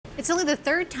It's only the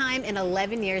third time in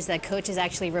 11 years that Coach has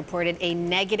actually reported a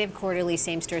negative quarterly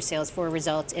same-store sales for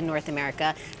results in North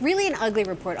America. Really an ugly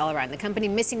report all around. The company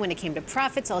missing when it came to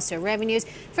profits, also revenues.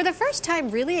 For the first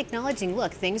time, really acknowledging,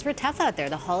 look, things were tough out there.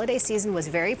 The holiday season was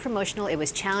very promotional. It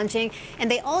was challenging. And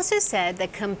they also said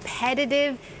that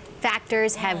competitive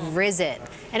factors have risen.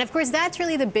 And of course, that's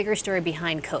really the bigger story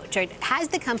behind Coach, right? Has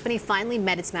the company finally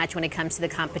met its match when it comes to the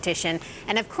competition?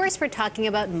 And of course, we're talking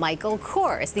about Michael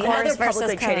Kors, the other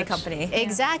publicly traded company.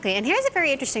 Exactly. And here's a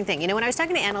very interesting thing. You know, when I was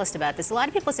talking to analysts about this, a lot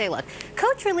of people say, look,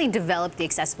 Coach really developed the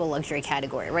accessible luxury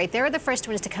category, right? They were the first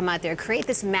ones to come out there, create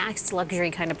this max luxury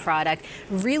kind of product,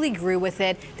 really grew with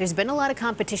it. There's been a lot of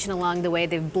competition along the way.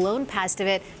 They've blown past of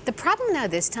it. The problem now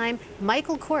this time,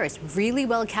 Michael Kors, really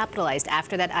well capitalized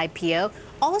after that IPO,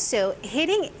 also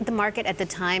hitting the market at the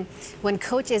time when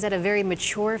Coach is at a very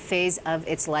mature phase of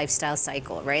its lifestyle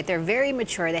cycle, right? They're very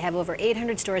mature. They have over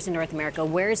 800 stores in North America.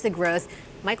 Where's the growth?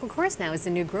 Michael Kors now is the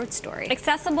new growth story.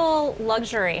 Accessible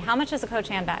luxury. How much is a Coach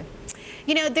handbag?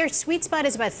 You know, their sweet spot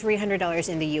is about $300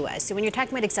 in the U.S. So when you're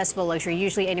talking about accessible luxury,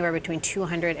 usually anywhere between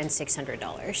 $200 and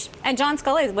 $600. And John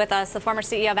Sculley is with us, the former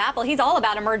CEO of Apple. He's all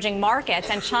about emerging markets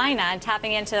and China and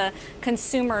tapping into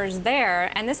consumers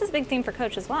there. And this is a big theme for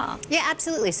Coach as well. Yeah,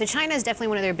 absolutely. So China is definitely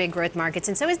one of their big growth markets,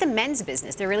 and so is the men's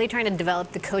business. They're really trying to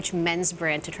develop the Coach men's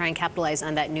brand to try and capitalize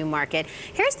on that new market.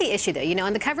 Here's the issue, though. You know,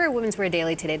 on the cover of Women's Wear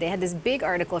Daily today, they had this big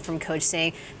article from Coach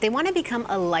saying they want to become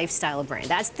a lifestyle brand.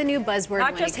 That's the new buzzword.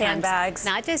 Not just handbags.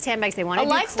 Not just handbags. They want to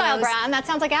do a lifestyle brand. That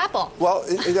sounds like Apple. Well,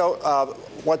 you know,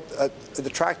 what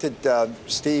attracted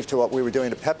Steve to what we were doing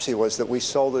to Pepsi was that we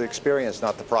sold the experience,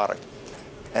 not the product.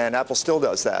 And Apple still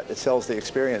does that. It sells the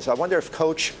experience. I wonder if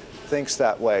Coach thinks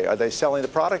that way. Are they selling the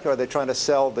product, or are they trying to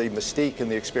sell the mystique and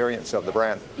the experience of the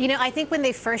brand? You know, I think when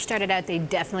they first started out, they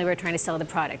definitely were trying to sell the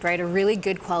product, right? A really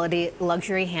good quality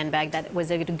luxury handbag that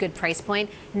was a good price point.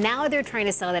 Now they're trying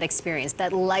to sell that experience,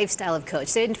 that lifestyle of Coach.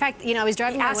 So in fact, you know, I was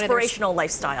driving by one of their aspirational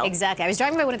lifestyle. Exactly. I was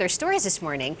driving by one of their stores this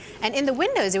morning, and in the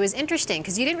windows, it was interesting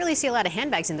because you didn't really see a lot of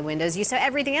handbags in the windows. You saw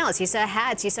everything else. You saw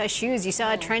hats, you saw shoes, you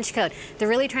saw a trench coat. They're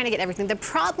really trying to get everything. The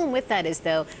problem with that is,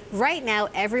 though, right now,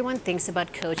 everyone thinks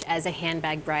about Coach as a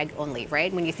handbag brand only,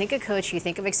 right? When you think of Coach, you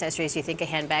think of accessories, you think of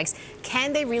handbags.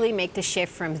 Can they really make the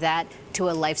shift from that to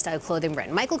a lifestyle clothing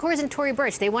brand? Michael Kors and Tory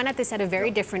Burch, they went at this at a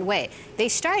very different way. They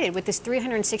started with this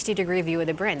 360-degree view of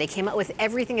the brand. They came out with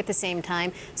everything at the same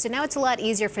time. So now it's a lot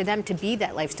easier for them to be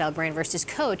that lifestyle brand versus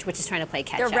Coach, which is trying to play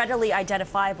catch-up. They're readily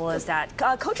identifiable as that.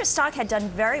 Coach's stock had done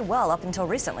very well up until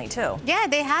recently, too. Yeah,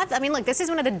 they have. I mean, look, this is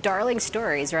one of the darling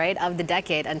stories, right, of the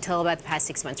decade until about the past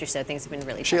 6 months or so. Things have been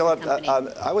really tough Sheila, for the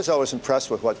company. I was always impressed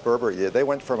with what Burberry did. They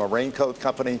went from a raincoat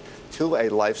company to a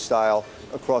lifestyle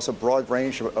across a broad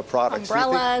range of products.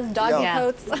 Umbrellas, doggy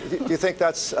coats. Do you think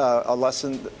that's a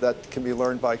lesson that can be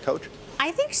learned by Coach?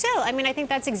 I think so. I mean, I think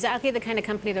that's exactly the kind of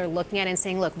company they're looking at and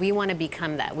saying, look, we want to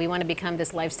become that. We want to become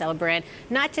this lifestyle brand,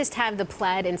 not just have the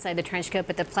plaid inside the trench coat,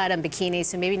 but the plaid on bikinis.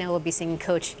 So maybe now we'll be seeing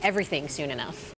Coach everything soon enough.